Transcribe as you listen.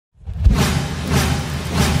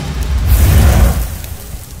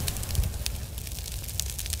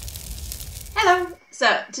So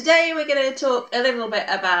today we're going to talk a little bit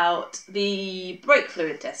about the brake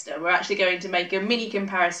fluid tester. We're actually going to make a mini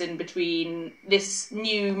comparison between this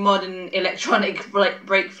new modern electronic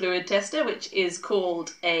brake fluid tester, which is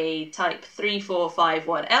called a Type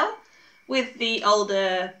 3451L, with the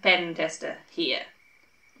older pen tester here.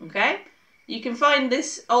 Okay, you can find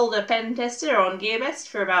this older pen tester on GearBest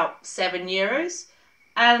for about €7,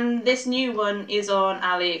 and this new one is on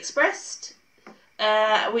AliExpress,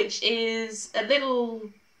 which is a little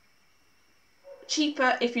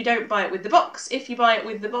cheaper if you don't buy it with the box. If you buy it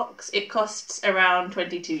with the box, it costs around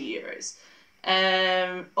 €22.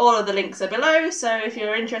 All of the links are below, so if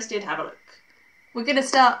you're interested, have a look. We're going to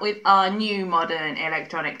start with our new modern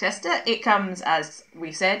electronic tester. It comes, as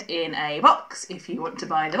we said, in a box if you want to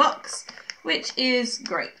buy the box, which is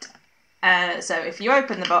great. So if you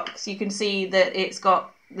open the box, you can see that it's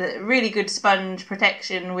got the really good sponge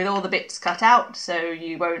protection with all the bits cut out, so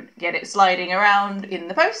you won't get it sliding around in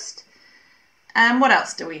the post. And what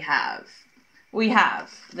else do we have? We have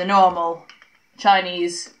the normal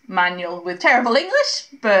Chinese manual with terrible English,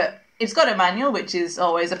 but it's got a manual, which is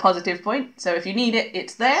always a positive point, so if you need it,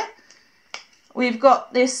 it's there. We've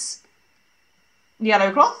got this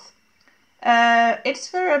yellow cloth. It's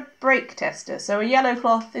for a brake tester, so a yellow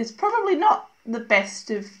cloth is probably not the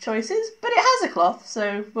best of choices, but it has a cloth,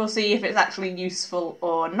 so we'll see if it's actually useful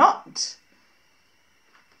or not.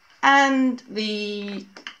 And the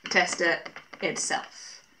tester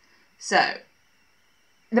itself. So,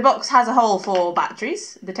 the box has a hole for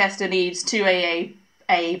batteries. The tester needs 2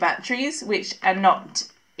 AA batteries, which are not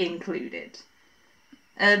included.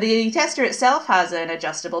 The tester itself has an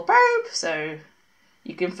adjustable probe, so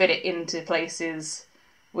you can fit it into places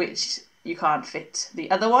which you can't fit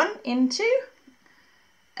the other one into.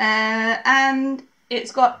 And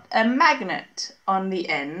it's got a magnet on the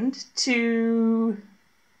end to,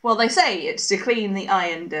 well, they say it's to clean the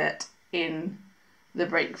iron dirt in the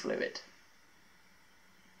brake fluid.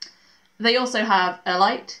 They also have a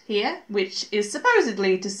light here, which is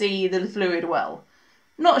supposedly to see the fluid well.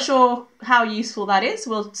 Not sure how useful that is.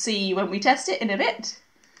 We'll see when we test it in a bit.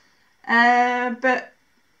 But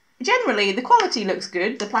generally, the quality looks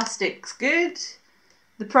good. The plastic's good.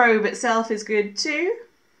 The probe itself is good too.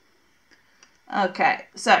 Okay,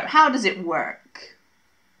 so how does it work?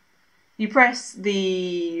 You press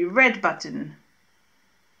the red button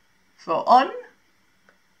for on.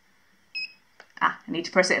 I need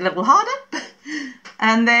to press it a little harder.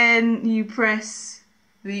 And then you press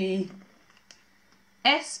the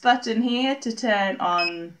S button here to turn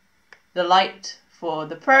on the light for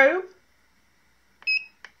the probe.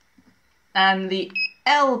 And the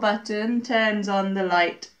L button turns on the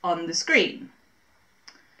light on the screen.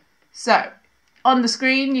 So, on the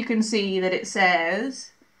screen you can see that it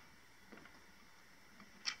says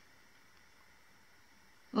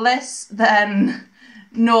less than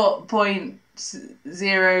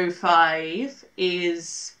 0.05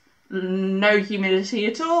 is no humidity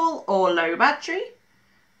at all or low battery.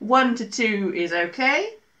 1 to 2 is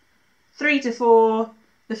okay. 3 to 4,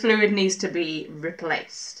 the fluid needs to be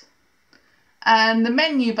replaced. And the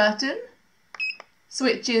menu button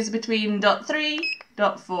switches between dot 3,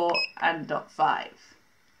 dot 4 and dot 5.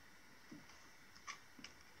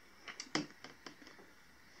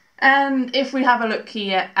 And if we have a look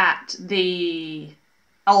here at the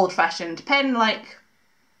old-fashioned pen-like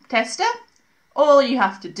tester, all you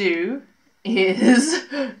have to do is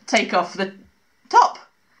take off the top,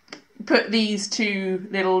 put these 2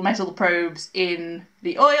 little metal probes in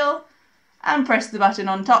the oil and press the button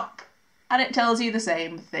on top, and it tells you the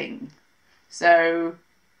same thing. So,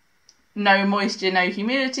 no moisture, no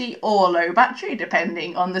humidity, or low battery,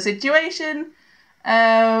 depending on the situation.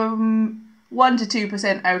 1 to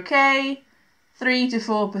 2% okay, 3 to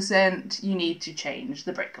 4% you need to change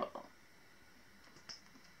the brake oil.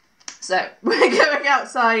 So, we're going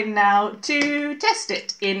outside now to test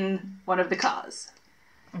it in one of the cars.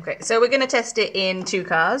 Okay, so we're going to test it in 2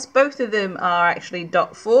 cars. Both of them are actually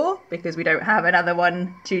dot 4 because we don't have another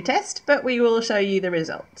one to test, but we will show you the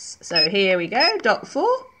results. So here we go, dot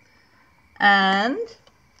 4. And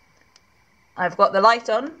I've got the light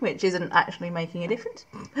on, which isn't actually making a difference.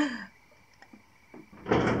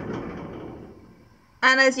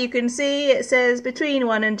 And as you can see, it says between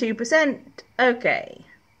 1 and 2%, okay.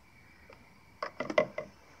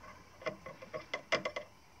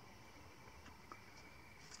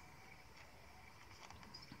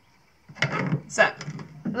 So,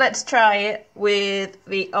 let's try it with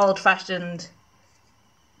the old-fashioned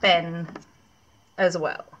pen as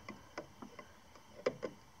well.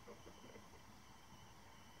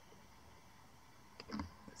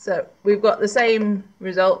 So we've got the same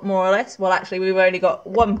result, more or less. Well, actually, we've only got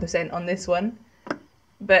 1% on this one,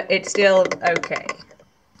 but it's still okay.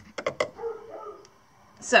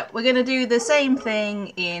 So we're going to do the same thing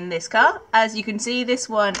in this car. As you can see, this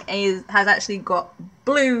one has actually got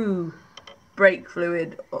blue brake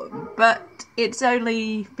fluid on, but it's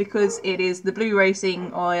only because it is the blue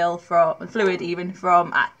racing oil fluid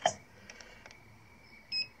from Axe.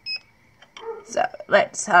 So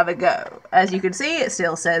let's have a go. As you can see, it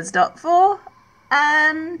still says .4,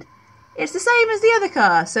 and it's the same as the other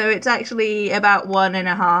car, so it's actually about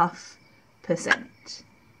 1.5%.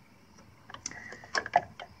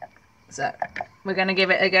 So we're going to give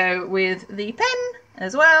it a go with the pen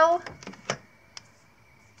as well.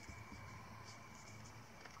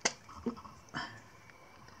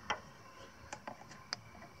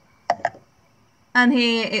 And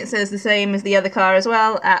here it says the same as the other car as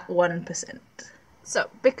well, at 1%. So,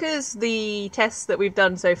 because the tests that we've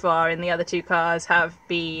done so far in the other two cars have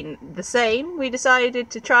been the same, we decided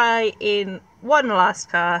to try in one last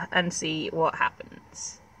car and see what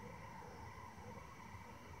happens.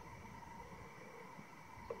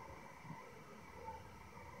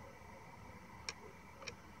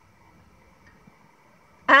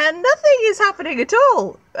 And nothing is happening at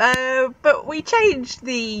all. But we changed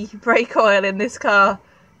the brake oil in this car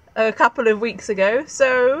a couple of weeks ago,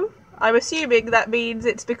 so I'm assuming that means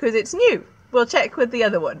it's because it's new. We'll check with the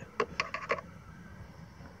other one.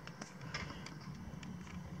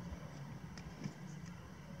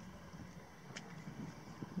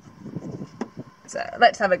 So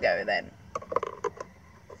let's have a go then.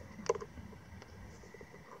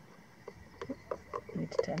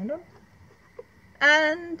 Need to turn it on.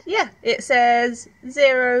 And yeah, it says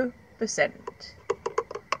 0%.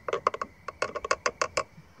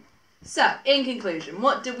 So, in conclusion,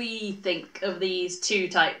 what do we think of these two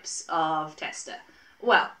types of tester?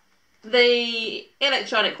 Well, the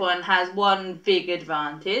electronic one has one big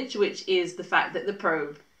advantage, which is the fact that the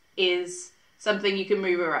probe is something you can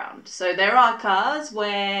move around. So there are cars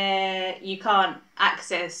where you can't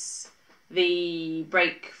access the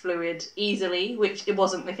brake fluid easily, which it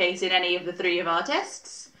wasn't the case in any of the three of our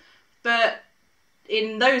tests. But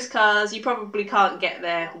in those cars, you probably can't get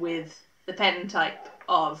there with the pen type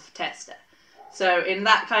of tester. So in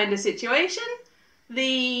that kind of situation,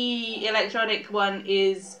 the electronic one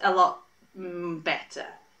is a lot better.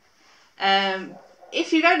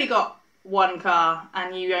 If you've only got one car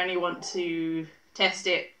and you only want to test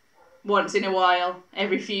it once in a while,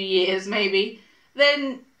 every few years maybe,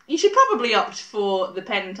 then you should probably opt for the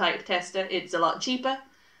pen type tester. It's a lot cheaper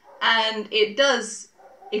and it does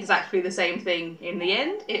exactly the same thing in the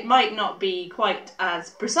end. It might not be quite as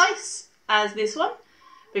precise as this one,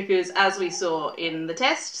 because as we saw in the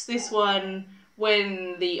tests, this one,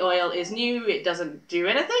 when the oil is new, it doesn't do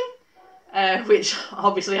anything, which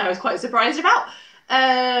obviously I was quite surprised about.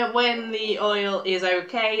 When the oil is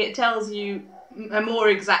okay, it tells you a more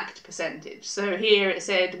exact percentage. So here it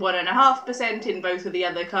said 1.5% in both of the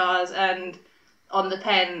other cars, and on the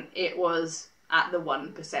pen it was at the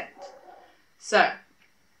 1%. So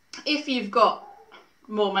if you've got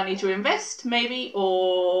more money to invest, maybe,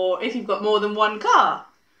 or if you've got more than one car,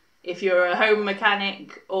 if you're a home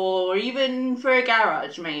mechanic, or even for a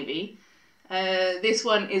garage maybe, this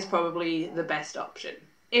one is probably the best option.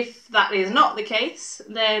 If that is not the case,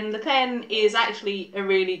 then the pen is actually a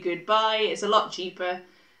really good buy. It's a lot cheaper.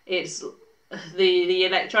 It's the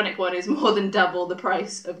electronic one is more than double the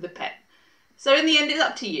price of the pen. So in the end, it's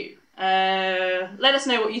up to you. Let us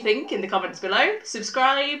know what you think in the comments below.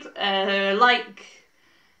 Subscribe, like,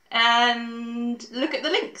 and look at the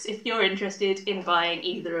links if you're interested in buying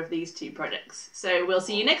either of these two products. So we'll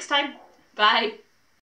see you next time. Bye!